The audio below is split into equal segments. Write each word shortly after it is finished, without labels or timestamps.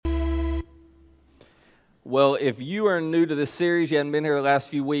Well, if you are new to this series, you haven't been here the last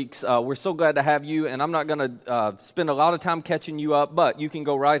few weeks, we're so glad to have you, and I'm not going to spend a lot of time catching you up, but you can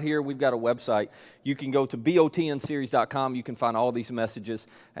go right here. We've got a website. You can go to botnseries.com. You can find all these messages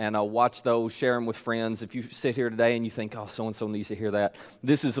and watch those, share them with friends. If you sit here today and you think, oh, so-and-so needs to hear that,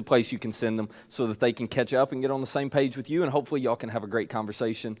 this is a place you can send them so that they can catch up and get on the same page with you, and hopefully y'all can have a great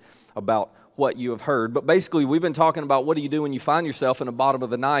conversation about what you have heard. But basically, we've been talking about what do you do when you find yourself in the bottom of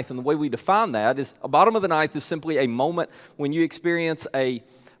the ninth, and the way we define that is a bottom of the ninth is simply a moment when you experience a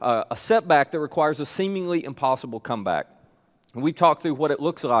setback that requires a seemingly impossible comeback. And we've talked through what it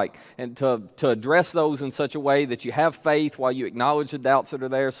looks like and to address those in such a way that you have faith while you acknowledge the doubts that are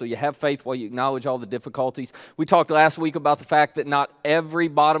there, so you have faith while you acknowledge all the difficulties. We talked last week about the fact that not every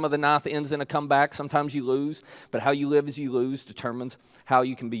bottom of the ninth ends in a comeback. Sometimes you lose, but how you live as you lose determines how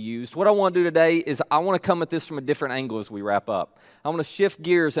you can be used. What I want to do today is I want to come at this from a different angle as we wrap up. I want to shift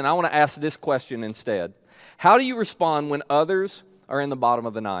gears and I want to ask this question instead. How do you respond when others are in the bottom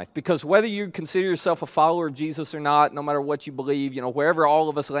of the ninth? Because whether you consider yourself a follower of Jesus or not, no matter what you believe, wherever all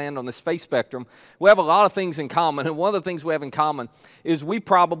of us land on this faith spectrum, we have a lot of things in common. And one of the things we have in common is we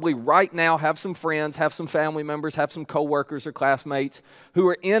probably right now have some friends, have some family members, have some coworkers or classmates who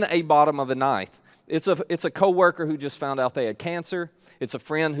are in a bottom of the ninth. It's a coworker who just found out they had cancer. It's a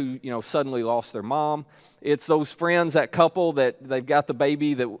friend who, suddenly lost their mom. It's those friends, that couple that they've got the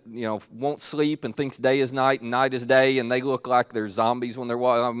baby that, won't sleep and thinks day is night and night is day, and they look like they're zombies when they're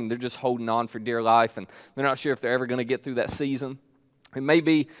walking. I mean, they're just holding on for dear life, and they're not sure if they're ever going to get through that season. It may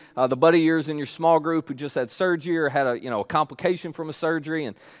be the buddy of yours in your small group who just had surgery or had a complication from a surgery,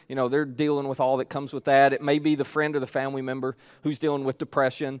 and they're dealing with all that comes with that. It may be the friend or the family member who's dealing with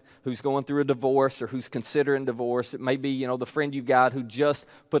depression, who's going through a divorce or who's considering divorce. It may be the friend you've got who just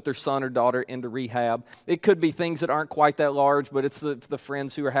put their son or daughter into rehab. It could be things that aren't quite that large, but it's the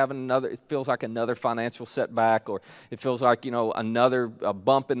friends who are having it feels like another financial setback, or it feels like another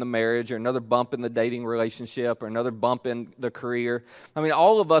bump in the marriage, or another bump in the dating relationship, or another bump in the career. I mean,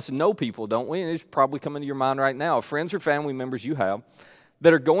 all of us know people, don't we? And it's probably coming to your mind right now, friends or family members you have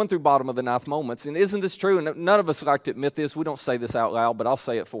that are going through bottom of the ninth moments. And isn't this true? And none of us like to admit this. We don't say this out loud, but I'll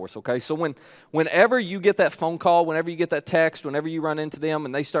say it for us, okay? So whenever you get that phone call, whenever you get that text, whenever you run into them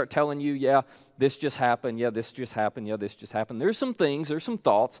and they start telling you, yeah, this just happened, yeah, this just happened, yeah, this just happened, there's some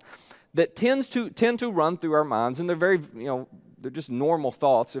thoughts that tend to run through our minds, and they're very, they're just normal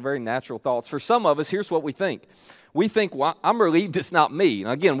thoughts. They're very natural thoughts. For some of us, here's what we think. We think, well, I'm relieved it's not me.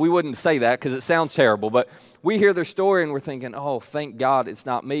 And again, we wouldn't say that because it sounds terrible, but we hear their story and we're thinking, oh, thank God it's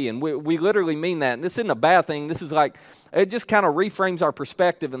not me. And we literally mean that. And this isn't a bad thing. This is like, it just kind of reframes our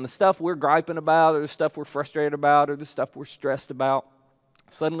perspective, and the stuff we're griping about, or the stuff we're frustrated about, or the stuff we're stressed about.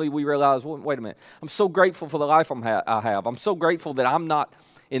 Suddenly we realize, well, wait a minute, I'm so grateful for the life I have. I'm so grateful that I'm not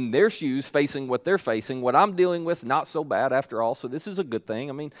in their shoes facing what they're facing. What I'm dealing with, not so bad after all, so this is a good thing.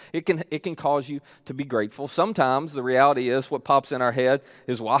 I mean, it can cause you to be grateful. Sometimes the reality is what pops in our head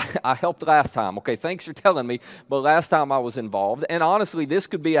is, well, I helped last time. Okay, thanks for telling me, but last time I was involved. And honestly, this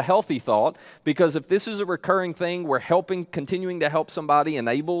could be a healthy thought, because if this is a recurring thing where continuing to help somebody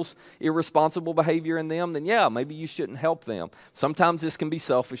enables irresponsible behavior in them, then yeah, maybe you shouldn't help them. Sometimes this can be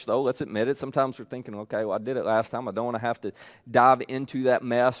selfish, though. Let's admit it. Sometimes we're thinking, okay, well, I did it last time. I don't want to have to dive into that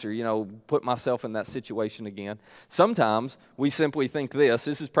mess or put myself in that situation again. Sometimes we simply think this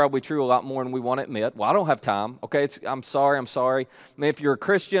is probably true a lot more than we want to admit. Well, I don't have time. Okay, I'm sorry. I mean, if you're a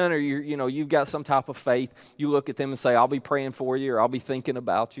Christian or you've got some type of faith, you look at them and say, I'll be praying for you, or I'll be thinking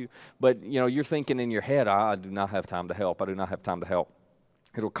about you. But you're thinking in your head, I do not have time to help. I do not have time to help.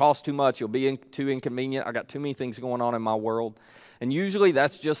 It'll cost too much. You'll be too inconvenient. I got too many things going on in my world. And usually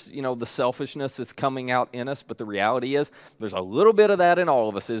that's just, the selfishness that's coming out in us. But the reality is there's a little bit of that in all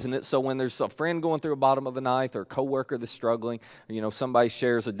of us, isn't it? So when there's a friend going through a bottom of the ninth, or a coworker that's struggling, or, somebody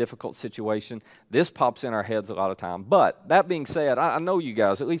shares a difficult situation, this pops in our heads a lot of time. But that being said, I know you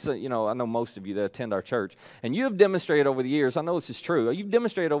guys, at least, I know most of you that attend our church, and you have demonstrated over the years, I know this is true, you've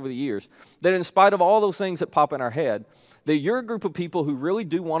demonstrated over the years that in spite of all those things that pop in our head, that you're a group of people who really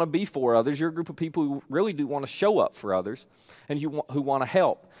do want to be for others. You're a group of people who really do want to show up for others, and who want to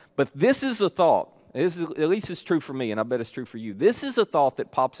help. But this is a thought. At least it's true for me, and I bet it's true for you. This is a thought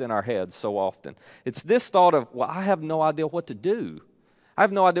that pops in our heads so often. It's this thought of, well, I have no idea what to do. I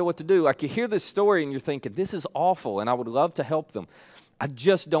have no idea what to do. Like, you hear this story and you're thinking, this is awful, and I would love to help them. I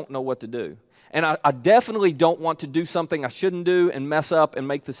just don't know what to do. And I definitely don't want to do something I shouldn't do and mess up and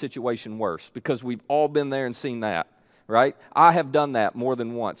make the situation worse, because we've all been there and seen that. Right? I have done that more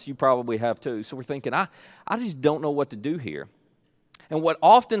than once. You probably have too. So we're thinking, I just don't know what to do here. And what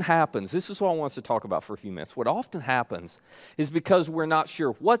often happens, this is what I want us to talk about for a few minutes. What often happens is because we're not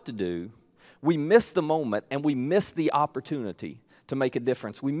sure what to do, we miss the moment and we miss the opportunity to make a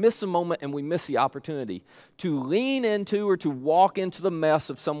difference. We miss the moment and we miss the opportunity to lean into or to walk into the mess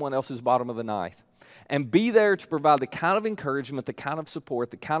of someone else's bottom of the knife and be there to provide the kind of encouragement, the kind of support,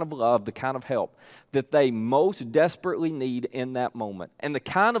 the kind of love, the kind of help that they most desperately need in that moment. And the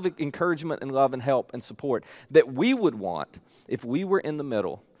kind of encouragement and love and help and support that we would want if we were in the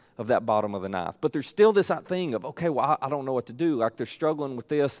middle of that bottom of the knife. But there's still this thing of, okay, well, I don't know what to do. Like they're struggling with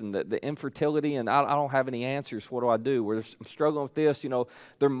this and the infertility, and I don't have any answers. What do I do? Where I'm struggling with this,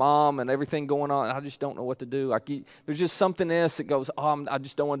 their mom and everything going on, and I just don't know what to do. Like there's just something else that goes, I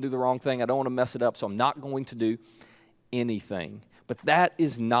just don't want to do the wrong thing. I don't want to mess it up, so I'm not going to do anything. But that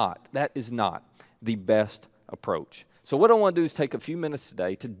is not the best approach. So what I want to do is take a few minutes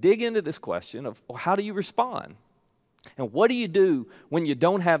today to dig into this question of, well, how do you respond? And what do you do when you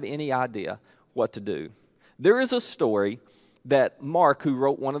don't have any idea what to do? There is a story that Mark, who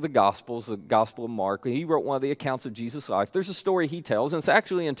wrote one of the Gospels, the Gospel of Mark, he wrote one of the accounts of Jesus' life. There's a story he tells, and it's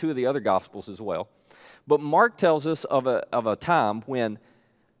actually in 2 of the other Gospels as well. But Mark tells us of a time when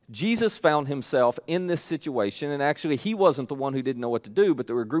Jesus found himself in this situation, and actually he wasn't the one who didn't know what to do, but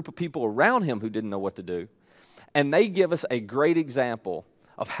there were a group of people around him who didn't know what to do. And they give us a great example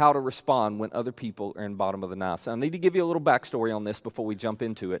of how to respond when other people are in the bottom of the knife. So I need to give you a little backstory on this before we jump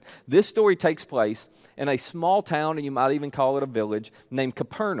into it. This story takes place in a small town, and you might even call it a village, named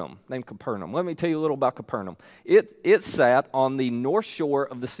Capernaum. Let me tell you a little about Capernaum. It sat on the north shore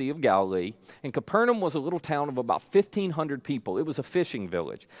of the Sea of Galilee, and Capernaum was a little town of about 1,500 people. It was a fishing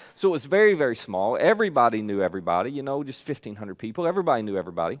village. So it was very, very small. Everybody knew everybody, just 1,500 people. Everybody knew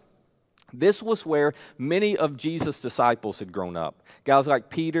everybody. This was where many of Jesus' disciples had grown up. Guys like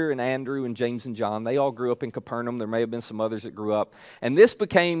Peter and Andrew and James and John, they all grew up in Capernaum. There may have been some others that grew up. And this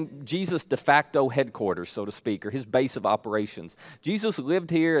became Jesus' de facto headquarters, so to speak, or his base of operations. Jesus lived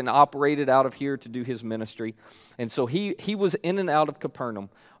here and operated out of here to do his ministry. And so he was in and out of Capernaum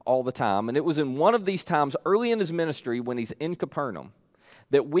all the time. And it was in one of these times early in his ministry when he's in Capernaum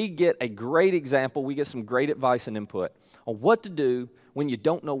that we get a great example, we get some great advice and input on what to do when you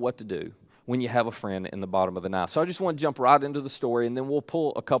don't know what to do when you have a friend in the bottom of the knife. So I just want to jump right into the story, and then we'll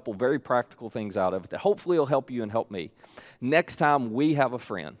pull a couple very practical things out of it that hopefully will help you and help me next time we have a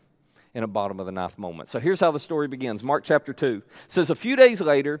friend in a bottom of the knife moment. So here's how the story begins. Mark chapter 2 says, a few days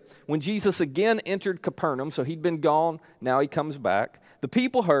later, when Jesus again entered Capernaum, so he'd been gone, now he comes back, the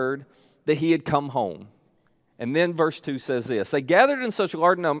people heard that he had come home. And then verse 2 says this, they gathered in such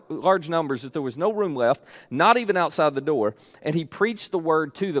large numbers that there was no room left, not even outside the door, and he preached the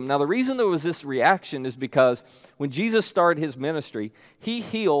word to them. Now the reason there was this reaction is because when Jesus started his ministry, he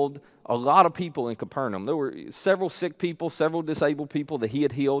healed a lot of people in Capernaum. There were several sick people, several disabled people that he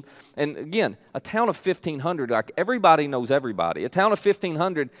had healed. And again, a town of 1,500, like everybody knows everybody. A town of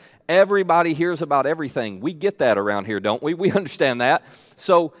 1,500, everybody hears about everything. We get that around here, don't we? We understand that.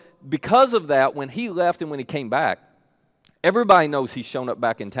 So because of that, when he left and when he came back, everybody knows he's shown up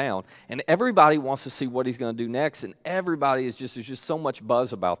back in town, and everybody wants to see what he's going to do next, and everybody there's just so much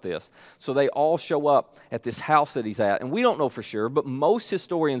buzz about this. So they all show up at this house that he's at, and we don't know for sure, but most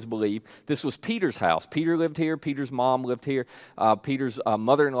historians believe this was Peter's house. Peter lived here, Peter's mom lived here, Peter's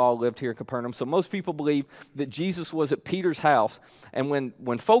mother-in-law lived here in Capernaum, so most people believe that Jesus was at Peter's house, and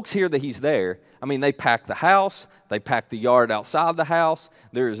when folks hear that he's there, they pack the house, they pack the yard outside the house.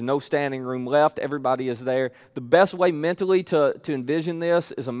 There is no standing room left. Everybody is there. The best way mentally to envision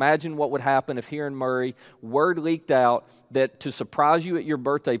this is imagine what would happen if here in Murray, word leaked out that to surprise you at your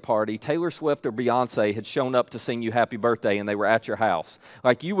birthday party, Taylor Swift or Beyonce had shown up to sing you happy birthday and they were at your house.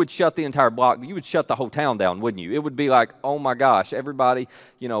 Like you would shut the entire block, you would shut the whole town down, wouldn't you? It would be like, oh my gosh, everybody,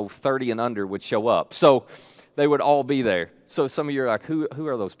 30 and under would show up. So they would all be there. So some of you are like, who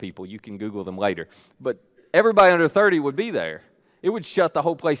are those people? You can Google them later. But everybody under 30 would be there. It would shut the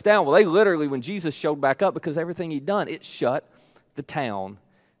whole place down. Well, they literally, when Jesus showed back up, because everything he'd done, it shut the town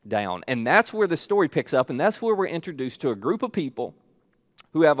down. And that's where the story picks up, and that's where we're introduced to a group of people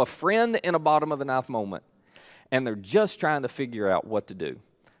who have a friend in a bottom of the knife moment, and they're just trying to figure out what to do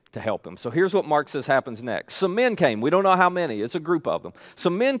to help him. So here's what Mark says happens next. Some men came. We don't know how many. It's a group of them.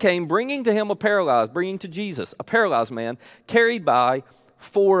 Some men came bringing to Jesus a paralyzed man carried by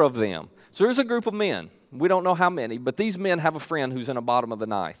 4 of them. So there's a group of men. We don't know how many, but these men have a friend who's in a bottom of the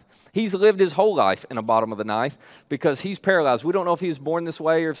knife. He's lived his whole life in a bottom of the knife because he's paralyzed. We don't know if he was born this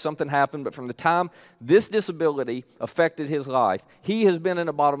way or if something happened, but from the time this disability affected his life, he has been in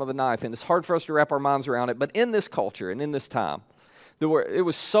a bottom of the knife, and it's hard for us to wrap our minds around it. But in this culture and in this time, it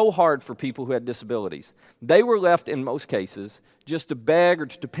was so hard for people who had disabilities. They were left, in most cases, just to beg or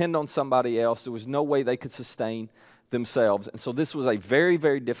to depend on somebody else. There was no way they could sustain themselves. And so this was a very,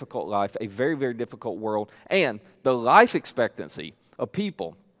 very difficult life, a very, very difficult world. And the life expectancy of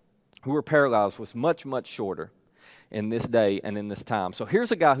people who were paralyzed was much, much shorter in this day and in this time. So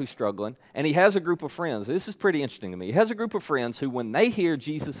here's a guy who's struggling, and he has a group of friends. This is pretty interesting to me. He has a group of friends who, when they hear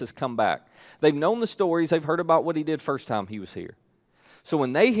Jesus has come back, they've known the stories, they've heard about what he did first time he was here. So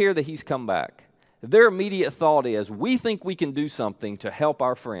when they hear that he's come back, their immediate thought is, we think we can do something to help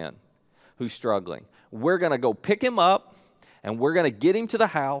our friend who's struggling. We're going to go pick him up, and we're going to get him to the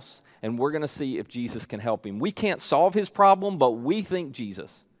house, and we're going to see if Jesus can help him. We can't solve his problem, but we think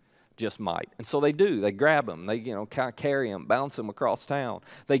Jesus just might. And so they do. They grab him. They, kind of carry him, bounce him across town.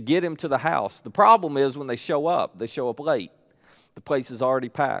 They get him to the house. The problem is when they show up late. The place is already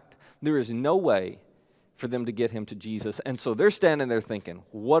packed. There is no way for them to get him to Jesus. And so they're standing there thinking,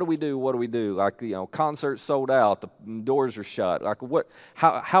 what do we do? What do we do? Like, concerts sold out. The doors are shut. Like,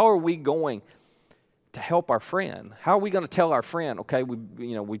 how are we going to help our friend? How are we going to tell our friend, okay,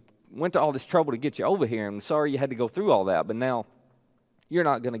 we went to all this trouble to get you over here, and sorry you had to go through all that, but now you're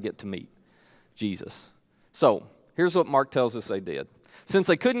not going to get to meet Jesus. So here's what Mark tells us they did. Since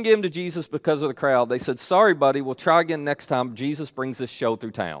they couldn't get him to Jesus because of the crowd, they said, sorry, buddy, we'll try again next time Jesus brings this show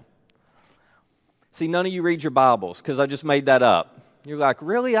through town. See, none of you read your Bibles because I just made that up. You're like,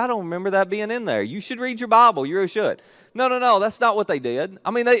 really? I don't remember that being in there. You should read your Bible. You really should. No, that's not what they did.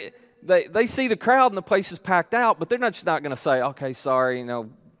 I mean, they see the crowd and the place is packed out, but they're not going to say, okay, sorry,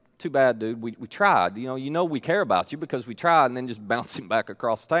 too bad, dude. We tried. We care about you because we tried, and then just bounce him back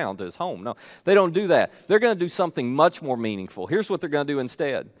across town to his home. No, they don't do that. They're going to do something much more meaningful. Here's what they're going to do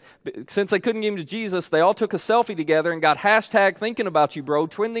instead. Since they couldn't get him to Jesus, they all took a selfie together and got hashtag thinking about you, bro,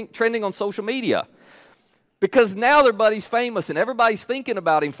 trending on social media. Because now their buddy's famous, and everybody's thinking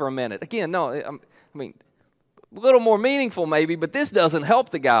about him for a minute. Again, a little more meaningful maybe, but this doesn't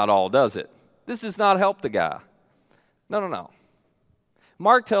help the guy at all, does it? This does not help the guy. No.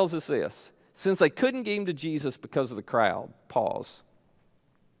 Mark tells us this. Since they couldn't get him to Jesus because of the crowd, pause.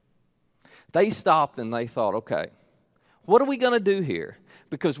 They stopped and they thought, okay, what are we going to do here?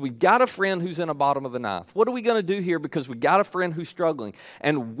 Because we've got a friend who's in the bottom of the ninth. What are we going to do here? Because we've got a friend who's struggling,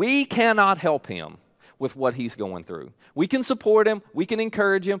 and we cannot help him with what he's going through. We can support him, we can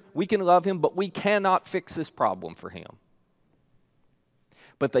encourage him, we can love him, but we cannot fix this problem for him.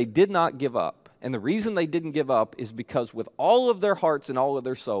 But they did not give up. And the reason they didn't give up is because with all of their hearts and all of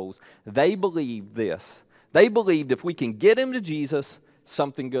their souls, they believed this. They believed if we can get him to Jesus,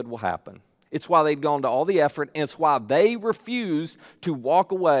 something good will happen. It's why they'd gone to all the effort, and it's why they refused to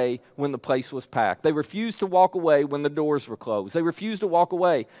walk away when the place was packed. They refused to walk away when the doors were closed. They refused to walk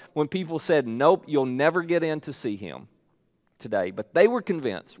away when people said, nope, you'll never get in to see him today. But they were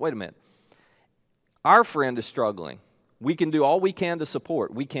convinced, wait a minute, our friend is struggling. We can do all we can to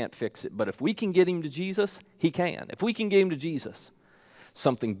support. We can't fix it. But if we can get him to Jesus, he can. If we can get him to Jesus,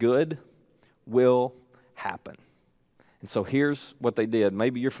 something good will happen. And so here's what they did.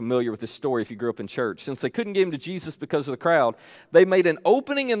 Maybe you're familiar with this story if you grew up in church. Since they couldn't get him to Jesus because of the crowd, they made an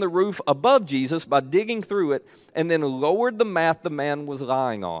opening in the roof above Jesus by digging through it and then lowered the mat the man was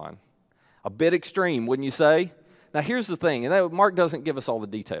lying on. A bit extreme, wouldn't you say? Now here's the thing, and Mark doesn't give us all the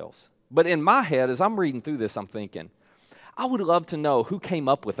details. But in my head, as I'm reading through this, I'm thinking, I would love to know who came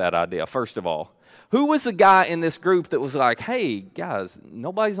up with that idea, first of all. Who was the guy in this group that was like, hey, guys,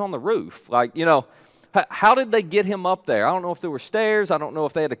 nobody's on the roof? How did they get him up there? I don't know if there were stairs. I don't know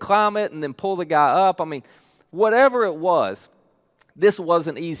if they had to climb it and then pull the guy up. Whatever it was, this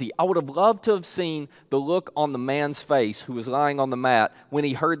wasn't easy. I would have loved to have seen the look on the man's face who was lying on the mat when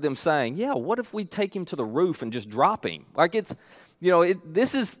he heard them saying, yeah, what if we take him to the roof and just drop him?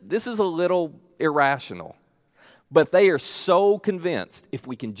 This is a little irrational. But they are so convinced if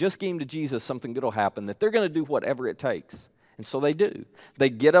we can just get him to Jesus, something good will happen, that they're going to do whatever it takes. And so they do. They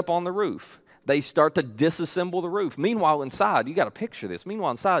get up on the roof. They start to disassemble the roof. Meanwhile, inside, you got to picture this.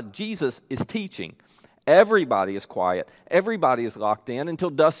 Meanwhile, inside, Jesus is teaching. Everybody is quiet. Everybody is locked in until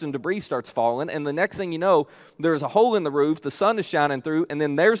dust and debris starts falling. And the next thing you know, there's a hole in the roof, the sun is shining through, and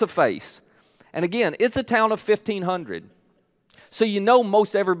then there's a face. And again, it's a town of 1,500. So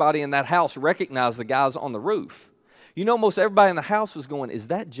most everybody in that house recognized the guys on the roof. Most everybody in the house was going, is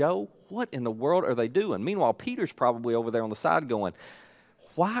that Joe? What in the world are they doing? Meanwhile, Peter's probably over there on the side going,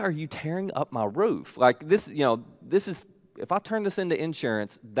 why are you tearing up my roof? This is, if I turn this into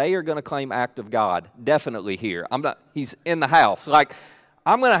insurance, they are going to claim act of God, definitely here. He's in the house.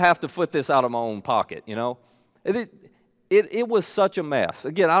 I'm going to have to foot this out of my own pocket, It was such a mess.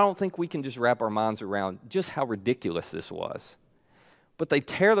 Again, I don't think we can just wrap our minds around just how ridiculous this was. But they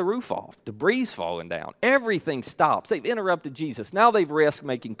tear the roof off. Debris falling down. Everything stops. They've interrupted Jesus. Now they've risked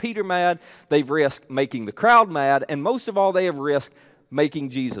making Peter mad. They've risked making the crowd mad. And most of all, they have risked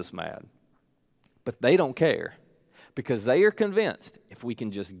making Jesus mad. But they don't care, because they are convinced if we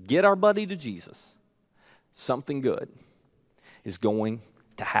can just get our buddy to Jesus, something good is going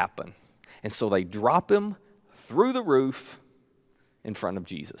to happen. And so they drop him through the roof in front of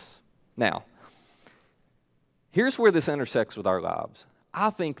Jesus. Now, here's where this intersects with our lives. I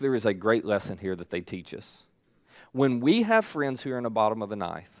think there is a great lesson here that they teach us. When we have friends who are in the bottom of the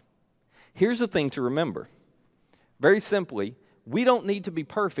ninth, here's the thing to remember. Very simply, we don't need to be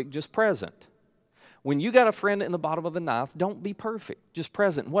perfect, just present. When you got a friend in the bottom of the ninth, don't be perfect, just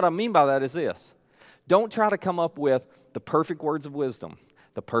present. What I mean by that is this. Don't try to come up with the perfect words of wisdom,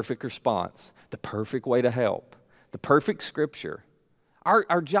 the perfect response, the perfect way to help, the perfect scripture.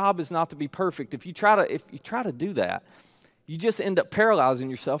 Our job is not to be perfect. If you try to do that, you just end up paralyzing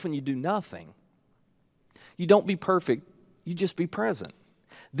yourself and you do nothing. You don't be perfect, you just be present.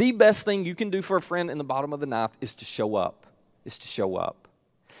 The best thing you can do for a friend in the bottom of the ninth is to show up.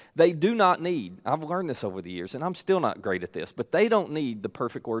 They do not need, I've learned this over the years, and I'm still not great at this, but they don't need the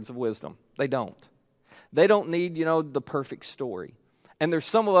perfect words of wisdom. They don't. They don't need, the perfect story. And there's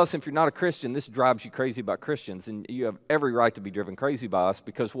some of us, if you're not a Christian, this drives you crazy about Christians, and you have every right to be driven crazy by us,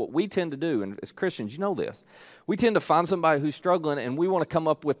 because what we tend to do, and as Christians, you know this, we tend to find somebody who's struggling, and we want to come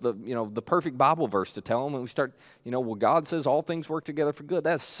up with the perfect Bible verse to tell them, and we start, well, God says all things work together for good.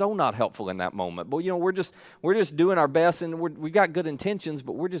 That's so not helpful in that moment. But we're just doing our best, and we got good intentions,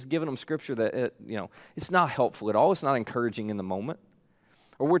 but we're just giving them scripture that it's not helpful at all. It's not encouraging in the moment.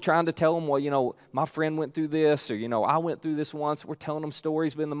 Or we're trying to tell them, well, my friend went through this, or, I went through this once. We're telling them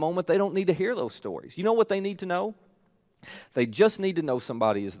stories, but in the moment, they don't need to hear those stories. You know what they need to know? They just need to know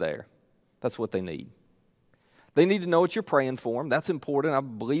somebody is there. That's what they need. They need to know that you're praying for them. That's important. I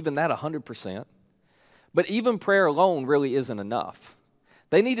believe in that 100%. But even prayer alone really isn't enough.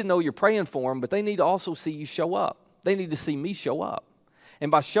 They need to know you're praying for them, but they need to also see you show up. They need to see me show up. And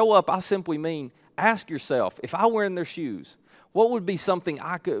by show up, I simply mean ask yourself, if I were in their shoes, what would be something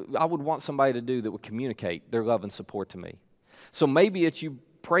I would want somebody to do that would communicate their love and support to me? So maybe it's you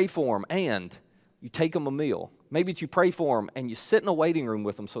pray for them and you take them a meal. Maybe it's you pray for them and you sit in a waiting room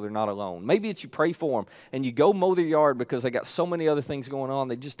with them so they're not alone. Maybe it's you pray for them and you go mow their yard because they got so many other things going on,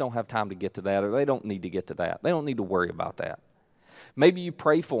 they just don't have time to get to that, or they don't need to get to that. They don't need to worry about that. Maybe you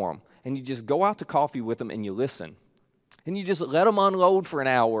pray for them and you just go out to coffee with them and you listen. And you just let them unload for an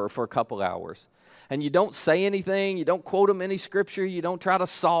hour or for a couple hours. And you don't say anything, you don't quote them any scripture, you don't try to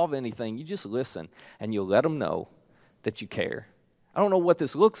solve anything. You just listen, and you let them know that you care. I don't know what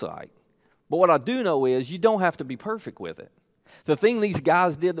this looks like, but what I do know is you don't have to be perfect with it. The thing these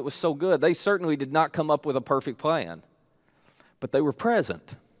guys did that was so good, they certainly did not come up with a perfect plan, but they were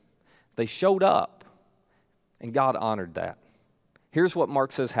present. They showed up, and God honored that. Here's what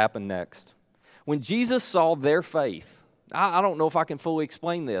Mark says happened next. When Jesus saw their faith, I don't know if I can fully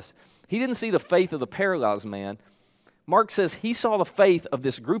explain this. He didn't see the faith of the paralyzed man. Mark says he saw the faith of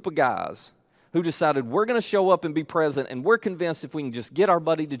this group of guys who decided we're going to show up and be present, and we're convinced if we can just get our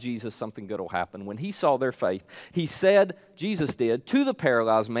buddy to Jesus, something good will happen. When he saw their faith, he said, Jesus did, to the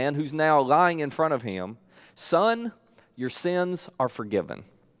paralyzed man who's now lying in front of him, "Son, your sins are forgiven."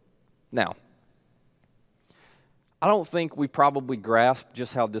 Now, I don't think we probably grasped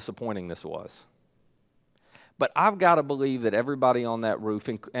just how disappointing this was. But I've got to believe that everybody on that roof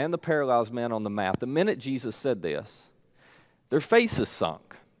and the paralyzed man on the mat, the minute Jesus said this, their faces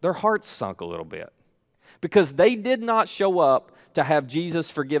sunk. Their hearts sunk a little bit. Because they did not show up to have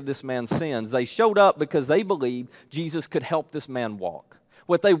Jesus forgive this man's sins. They showed up because they believed Jesus could help this man walk.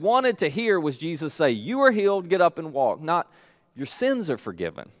 What they wanted to hear was Jesus say, "You are healed, get up and walk," not, "Your sins are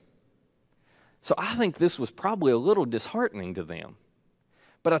forgiven." So I think this was probably a little disheartening to them.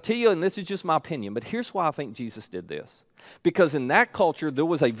 But I tell you, and this is just my opinion, but here's why I think Jesus did this. Because in that culture, there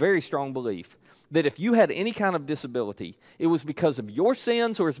was a very strong belief that if you had any kind of disability, it was because of your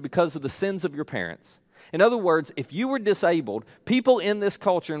sins or it's because of the sins of your parents. In other words, if you were disabled, people in this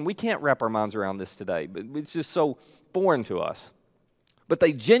culture, and we can't wrap our minds around this today, but it's just so foreign to us. But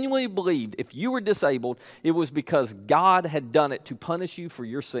they genuinely believed if you were disabled, it was because God had done it to punish you for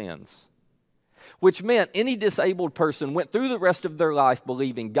your sins. Which meant any disabled person went through the rest of their life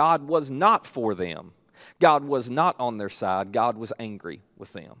believing God was not for them. God was not on their side. God was angry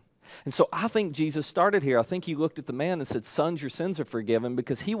with them. And so I think Jesus started here. I think he looked at the man and said, "Sons, your sins are forgiven,"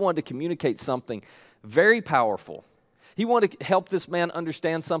 because he wanted to communicate something very powerful. He wanted to help this man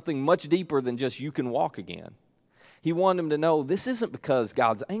understand something much deeper than just you can walk again. He wanted him to know this isn't because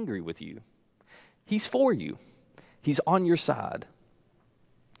God's angry with you. He's for you. He's on your side.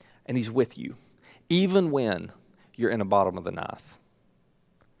 and he's with you, even when you're in the bottom of the knife.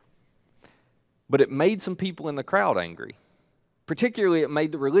 But it made some people in the crowd angry. Particularly, it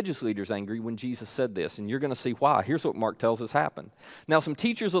made the religious leaders angry when Jesus said this, and you're going to see why. Here's what Mark tells us happened. Now, some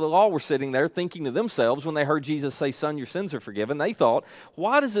teachers of the law were sitting there thinking to themselves when they heard Jesus say, "Son, your sins are forgiven." They thought,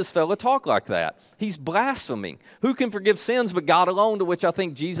 "Why does this fella talk like that? He's blaspheming. Who can forgive sins but God alone?" To which I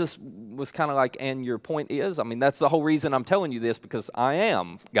think Jesus was kind of like, "And your point is?" I mean, that's the whole reason I'm telling you this, because I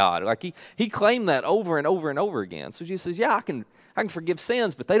am God. Like he claimed that over and over and over again. So Jesus says, "Yeah, I can forgive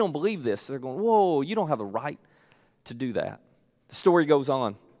sins," but they don't believe this. They're going, "Whoa, you don't have the right to do that." The story goes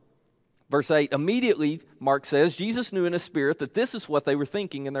on. Verse 8, immediately, Mark says, Jesus knew in his spirit that this is what they were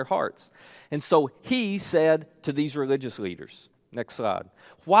thinking in their hearts. And so he said to these religious leaders, next slide,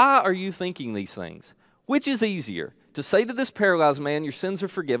 "Why are you thinking these things? Which is easier, to say to this paralyzed man, 'Your sins are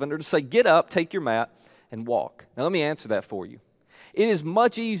forgiven,' or to say, 'Get up, take your mat, and walk'?" Now let me answer that for you. It is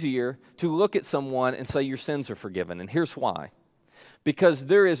much easier to look at someone and say, "Your sins are forgiven," and here's why. Because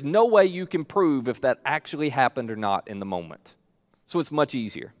there is no way you can prove if that actually happened or not in the moment. So it's much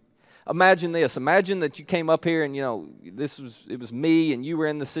easier. Imagine this. Imagine that you came up here and, it was me and you were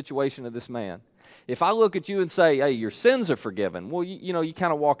in the situation of this man. If I look at you and say, "Hey, your sins are forgiven," well, you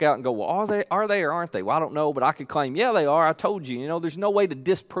kind of walk out and go, "Well, are they or aren't they?" Well, I don't know, but I could claim, "Yeah, they are. I told you." There's no way to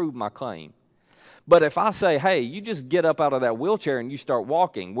disprove my claim. But if I say, "Hey, you just get up out of that wheelchair and you start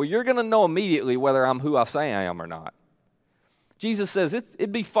walking," well, you're going to know immediately whether I'm who I say I am or not. Jesus says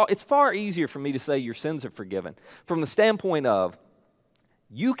it's far easier for me to say your sins are forgiven from the standpoint of,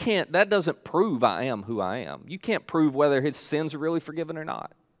 that doesn't prove I am who I am. You can't prove whether his sins are really forgiven or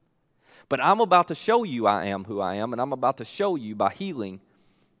not. But I'm about to show you I am who I am, and I'm about to show you by healing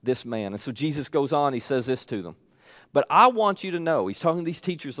this man. And so Jesus goes on, he says this to them. "But I want you to know," he's talking to these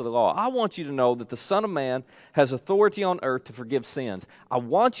teachers of the law, "I want you to know that the Son of Man has authority on earth to forgive sins. I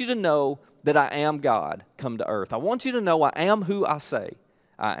want you to know that I am God come to earth. I want you to know I am who I say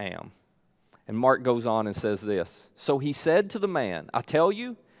I am." And Mark goes on and says this. "So he said to the man, 'I tell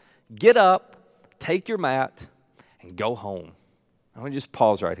you, get up, take your mat, and go home.'" I'm going to just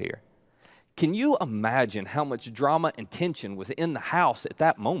pause right here. Can you imagine how much drama and tension was in the house at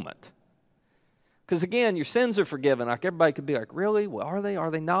that moment? Because again, your sins are forgiven. Like everybody could be like, "Really? Well, are they?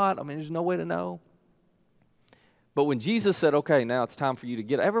 Are they not?" I mean, there's no way to know. But when Jesus said, "Okay, now it's time for you to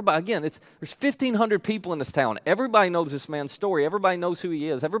get," everybody, again, there's 1,500 people in this town. Everybody knows this man's story. Everybody knows who he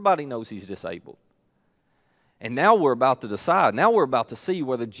is. Everybody knows he's disabled. And now we're about to decide. Now we're about to see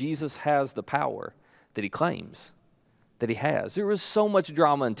whether Jesus has the power that he claims that he has. There is so much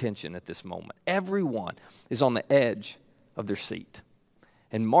drama and tension at this moment. Everyone is on the edge of their seat.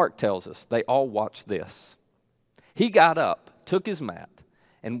 And Mark tells us they all watched this. He got up, took his mat,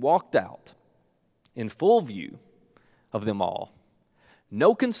 and walked out in full view of them all.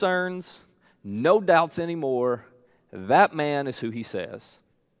 No concerns, no doubts anymore. That man is who he says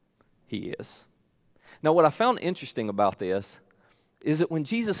he is. Now, what I found interesting about this is that when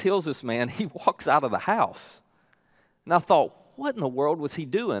Jesus heals this man, he walks out of the house. And I thought, what in the world was he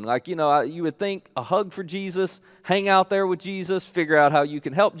doing? Like, you would think a hug for Jesus, hang out there with Jesus, figure out how you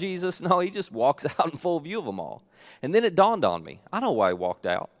can help Jesus. No, he just walks out in full view of them all. And then it dawned on me, I know why he walked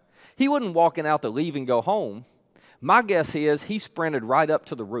out. He wasn't walking out to leave and go home. My guess is he sprinted right up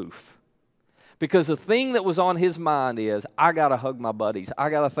to the roof. Because the thing that was on his mind is, I got to hug my buddies. I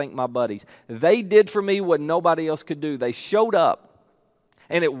got to thank my buddies. They did for me what nobody else could do. They showed up,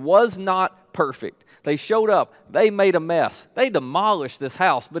 and it was not perfect. They showed up. They made a mess. They demolished this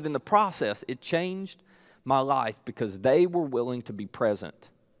house, but in the process, it changed my life because they were willing to be present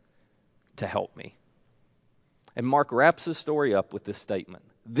to help me. And Mark wraps his story up with this statement.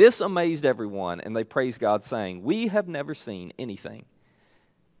 This amazed everyone, and they praised God, saying, "We have never seen anything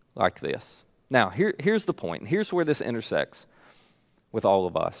like this." Now, here's the point, and here's where this intersects with all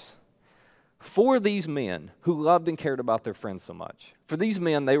of us. For these men who loved and cared about their friends so much, for these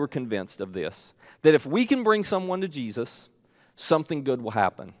men, they were convinced of this, that if we can bring someone to Jesus, something good will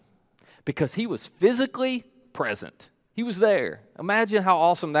happen. Because he was physically present. He was there. Imagine how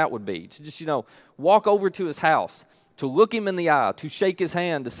awesome that would be, to just, walk over to his house, to look him in the eye, to shake his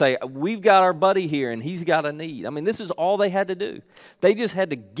hand, to say, "We've got our buddy here and he's got a need." I mean, this is all they had to do. They just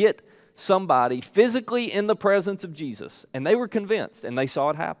had to get somebody physically in the presence of Jesus, and they were convinced, and they saw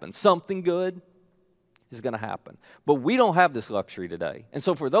it happen. Something good is going to happen. But we don't have this luxury today. And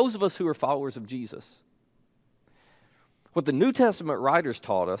so for those of us who are followers of Jesus, what the New Testament writers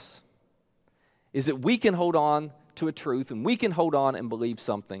taught us is that we can hold on to a truth, and we can hold on and believe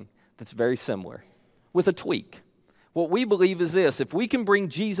something that's very similar, with a tweak. What we believe is this: if we can bring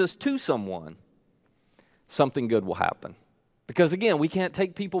Jesus to someone, something good will happen. Because again, we can't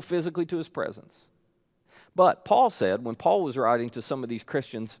take people physically to his presence. But Paul said, when Paul was writing to some of these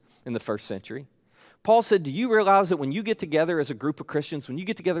Christians in the first century, Paul said, do you realize that when you get together as a group of Christians, when you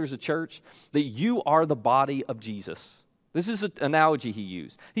get together as a church, that you are the body of Jesus? This is an analogy he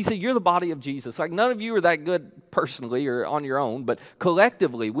used. He said, you're the body of Jesus. Like, none of you are that good personally or on your own, but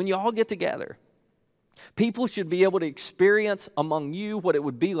collectively, when you all get together, people should be able to experience among you what it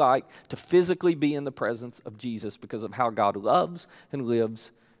would be like to physically be in the presence of Jesus because of how God loves and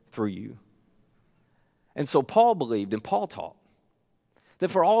lives through you. And so Paul believed and Paul taught that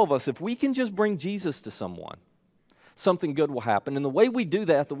for all of us, if we can just bring Jesus to someone, something good will happen. And the way we do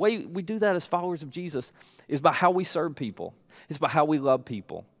that as followers of Jesus, is by how we serve people. It's by how we love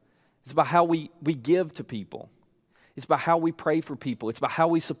people. It's by how we give to people. It's by how we pray for people. It's by how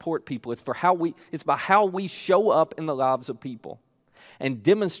we support people. It's by how we show up in the lives of people and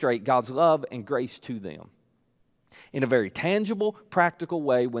demonstrate God's love and grace to them in a very tangible, practical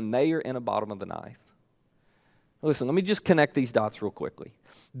way when they are in a bottom of the knife. Listen, let me just connect these dots real quickly.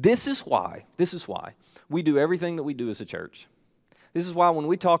 This is why we do everything that we do as a church. This is why when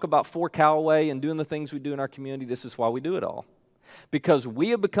we talk about Fort Callaway and doing the things we do in our community, this is why we do it all. Because we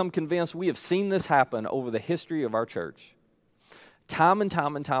have become convinced, we have seen this happen over the history of our church. Time and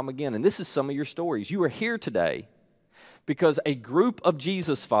time and time again. And this is some of your stories. You are here today because a group of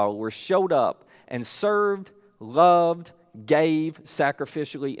Jesus followers showed up and served, loved, gave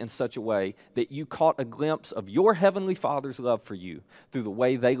sacrificially in such a way that you caught a glimpse of your heavenly Father's love for you through the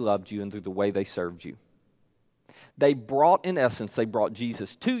way they loved you and through the way they served you. They brought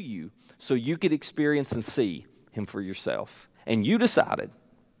Jesus to you so you could experience and see him for yourself. And you decided,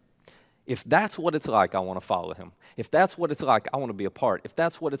 if that's what it's like, I want to follow him. If that's what it's like, I want to be a part. If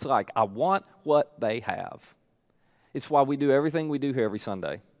that's what it's like, I want what they have. It's why we do everything we do here every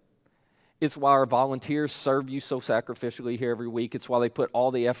Sunday. It's why our volunteers serve you so sacrificially here every week. It's why they put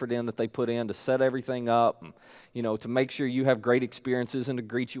all the effort in that they put in to set everything up, and, to make sure you have great experiences and to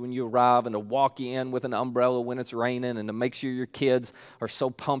greet you when you arrive and to walk you in with an umbrella when it's raining and to make sure your kids are so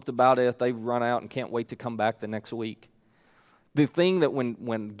pumped about it they run out and can't wait to come back the next week. The thing that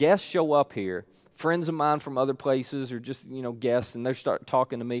when guests show up here, friends of mine from other places or just, guests, and they start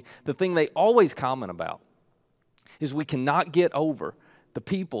talking to me, the thing they always comment about is we cannot get over the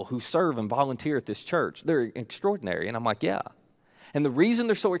people who serve and volunteer at this church. They're extraordinary. And I'm like, yeah. And the reason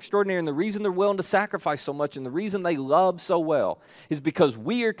they're so extraordinary and the reason they're willing to sacrifice so much and the reason they love so well is because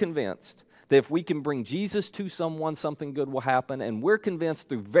we are convinced that if we can bring Jesus to someone, something good will happen. And we're convinced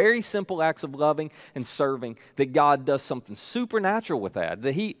through very simple acts of loving and serving that God does something supernatural with that.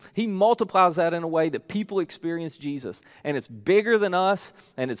 That He multiplies that in a way that people experience Jesus. And it's bigger than us,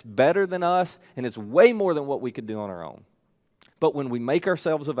 and it's better than us, and it's way more than what we could do on our own. But when we make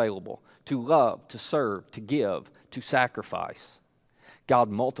ourselves available to love, to serve, to give, to sacrifice, God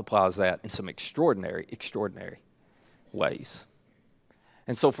multiplies that in some extraordinary, extraordinary ways.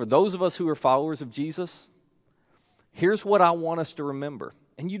 And so for those of us who are followers of Jesus, here's what I want us to remember.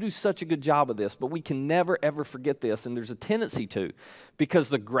 And you do such a good job of this, but we can never, ever forget this, and there's a tendency to, because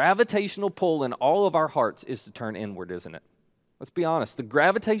the gravitational pull in all of our hearts is to turn inward, isn't it? Let's be honest. The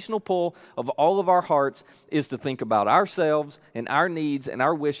gravitational pull of all of our hearts is to think about ourselves and our needs and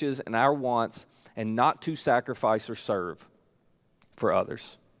our wishes and our wants and not to sacrifice or serve for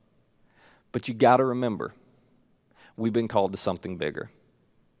others. But you got to remember, we've been called to something bigger.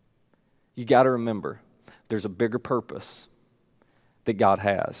 You got to remember, there's a bigger purpose that God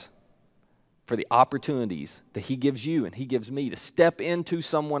has for the opportunities that He gives you and He gives me to step into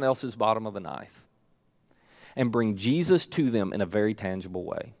someone else's bottom of the knife and bring Jesus to them in a very tangible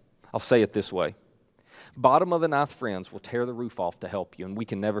way. I'll say it this way. Bottom of the knife friends will tear the roof off to help you, and we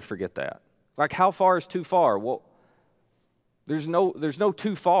can never forget that. Like, how far is too far? Well, there's no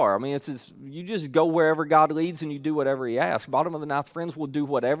too far. I mean, you just go wherever God leads and you do whatever He asks. Bottom of the knife friends will do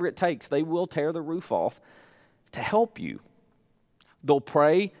whatever it takes. They will tear the roof off to help you. They'll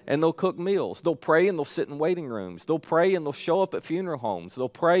pray and they'll cook meals. They'll pray and they'll sit in waiting rooms. They'll pray and they'll show up at funeral homes. They'll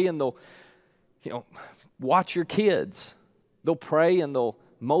pray and they'll, watch your kids. They'll pray and they'll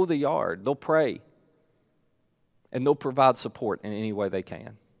mow the yard. They'll pray and they'll provide support in any way they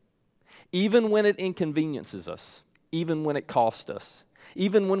can. Even when it inconveniences us, even when it costs us,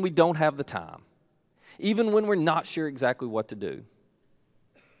 even when we don't have the time, even when we're not sure exactly what to do.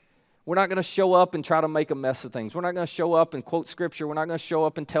 We're not going to show up and try to make a mess of things. We're not going to show up and quote Scripture. We're not going to show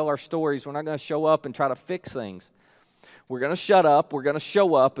up and tell our stories. We're not going to show up and try to fix things. We're going to shut up, we're going to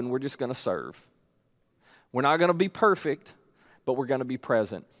show up, and we're just going to serve. We're not going to be perfect, but we're going to be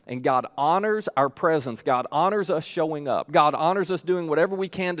present. And God honors our presence. God honors us showing up. God honors us doing whatever we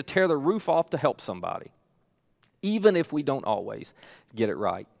can to tear the roof off to help somebody. even if we don't always get it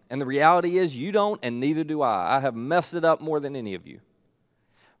right. And the reality is you don't, and neither do I. I have messed it up more than any of you.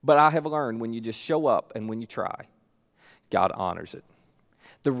 But I have learned when you just show up and when you try, God honors it.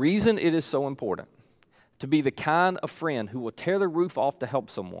 The reason it is so important to be the kind of friend who will tear the roof off to help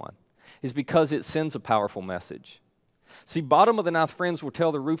someone is because it sends a powerful message. See, bottom of the ninth friends will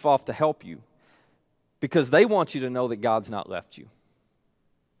tear the roof off to help you because they want you to know that God's not left you.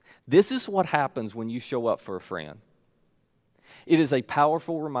 This is what happens when you show up for a friend. It is a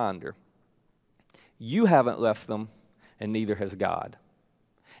powerful reminder. You haven't left them, and neither has God.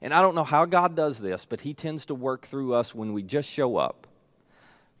 And I don't know how God does this, but He tends to work through us when we just show up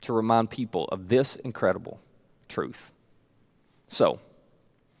to remind people of this incredible truth. So,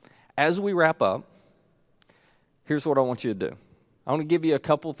 as we wrap up, here's what I want you to do. I want to give you a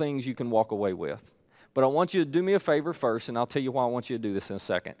couple things you can walk away with. But I want you to do me a favor first, and I'll tell you why I want you to do this in a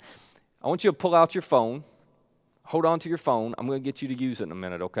second. I want you to pull out your phone. Hold on to your phone. I'm going to get you to use it in a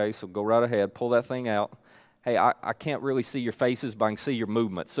minute, okay? So go right ahead. Pull that thing out. Hey, I can't really see your faces, but I can see your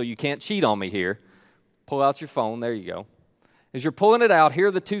movements, so you can't cheat on me here. Pull out your phone. There you go. As you're pulling it out, here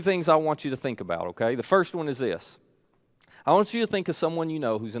are the two things I want you to think about, okay? The first one is this. I want you to think of someone you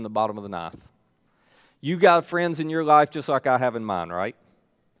know who's in the bottom of the ninth. You got friends in your life just like I have in mine, right?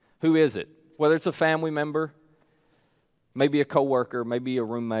 Who is it? Whether it's a family member, maybe a coworker, maybe a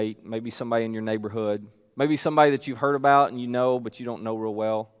roommate, maybe somebody in your neighborhood, maybe somebody that you've heard about and you know but you don't know real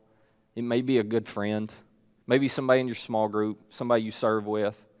well. It may be a good friend, maybe somebody in your small group, somebody you serve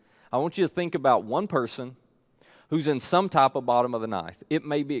with. I want you to think about one person who's in some type of bottom of the ninth. It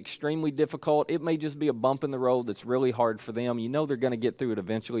may be extremely difficult. It may just be a bump in the road that's really hard for them. You know they're going to get through it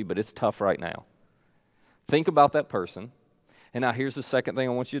eventually, but it's tough right now. Think about that person. And now here's the second thing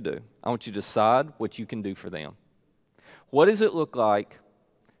I want you to do. I want you to decide what you can do for them. What does it look like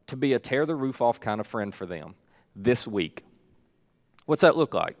to be a tear the roof off kind of friend for them this week? What's that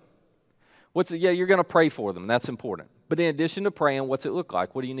look like? You're going to pray for them. That's important. But in addition to praying, what's it look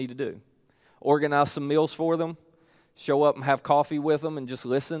like? What do you need to do? Organize some meals for them? Show up and have coffee with them and just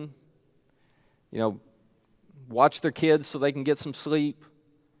listen? Watch their kids so they can get some sleep?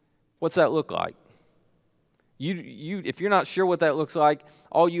 What's that look like? If you're not sure what that looks like,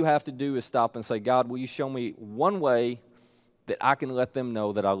 all you have to do is stop and say, God, will you show me one way that I can let them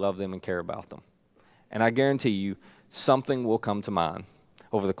know that I love them and care about them? And I guarantee you, something will come to mind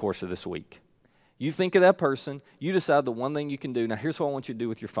over the course of this week. You think of that person, you decide the one thing you can do. Now, here's what I want you to do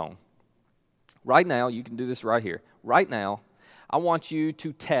with your phone. Right now, you can do this right here. Right now, I want you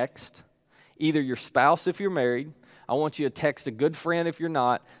to text either your spouse if you're married. I want you to text a good friend if you're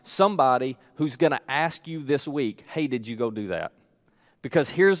not, somebody who's going to ask you this week, hey, did you go do that? Because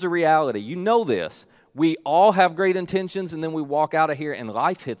here's the reality. You know this. We all have great intentions, and then we walk out of here and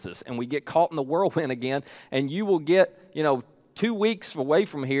life hits us, and we get caught in the whirlwind again, and you will get, 2 weeks away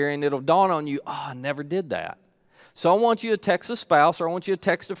from here, and it'll dawn on you, I never did that. So I want you to text a spouse, or I want you to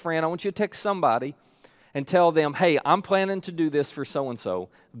text a friend, I want you to text somebody and tell them, hey, I'm planning to do this for so-and-so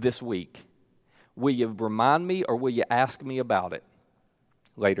this week. Will you remind me or will you ask me about it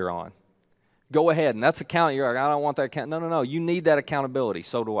later on? Go ahead, and that's account. You're like, I don't want that account. No. You need that accountability.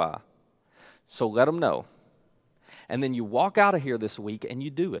 So do I. So let them know. And then you walk out of here this week and you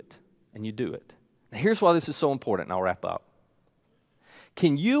do it. And you do it. Now here's why this is so important, and I'll wrap up.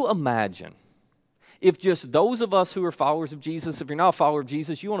 Can you imagine if just those of us who are followers of Jesus, if you're not a follower of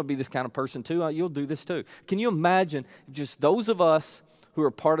Jesus, you want to be this kind of person too, you'll do this too. Can you imagine if just those of us who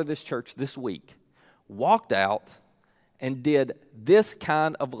are part of this church this week walked out and did this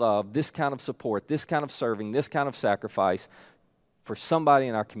kind of love, this kind of support, this kind of serving, this kind of sacrifice for somebody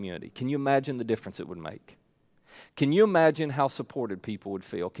in our community? Can you imagine the difference it would make? Can you imagine how supported people would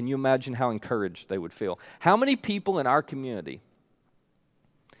feel? Can you imagine how encouraged they would feel? How many people in our community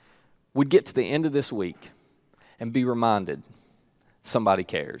would get to the end of this week and be reminded somebody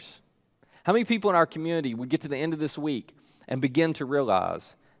cares? How many people in our community would get to the end of this week and begin to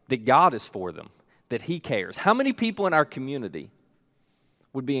realize that God is for them, that He cares? How many people in our community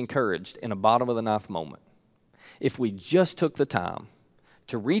would be encouraged in a bottom of the ninth moment if we just took the time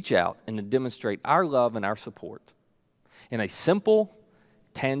to reach out and to demonstrate our love and our support in a simple,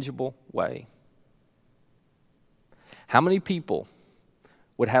 tangible way? How many people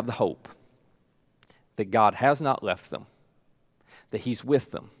would have the hope that God has not left them, that He's with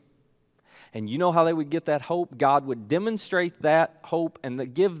them? And you know how they would get that hope? God would demonstrate that hope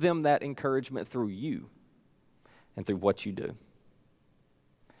and give them that encouragement through you and through what you do.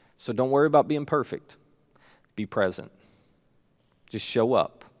 So don't worry about being perfect. Be present. Just show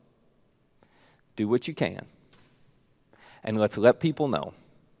up. Do what you can. And let's let people know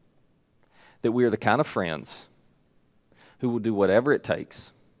that we are the kind of friends who will do whatever it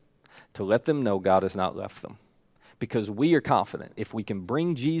takes to let them know God has not left them. Because we are confident if we can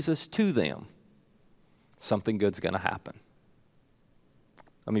bring Jesus to them, something good's going to happen.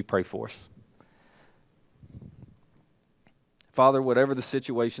 Let me pray for us. Father, whatever the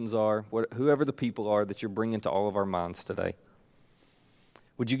situations are, whoever the people are that you're bringing to all of our minds today,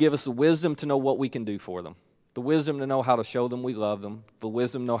 would you give us the wisdom to know what we can do for them, the wisdom to know how to show them we love them, the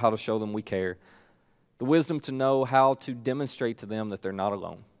wisdom to know how to show them we care, the wisdom to know how to demonstrate to them that they're not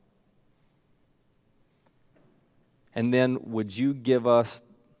alone. And then would you give us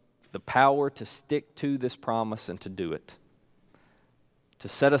the power to stick to this promise and to do it, to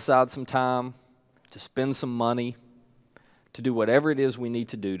set aside some time, to spend some money, to do whatever it is we need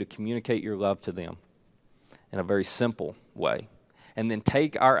to do to communicate your love to them in a very simple way. And then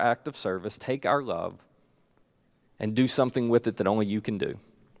take our act of service, take our love, and do something with it that only you can do.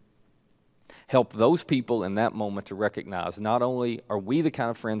 Help those people in that moment to recognize not only are we the kind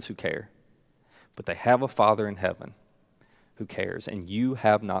of friends who care, but they have a Father in heaven who cares, and you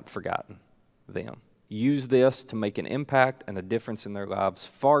have not forgotten them. Use this to make an impact and a difference in their lives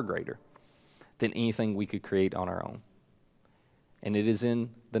far greater than anything we could create on our own. And it is in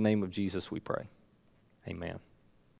the name of Jesus we pray. Amen.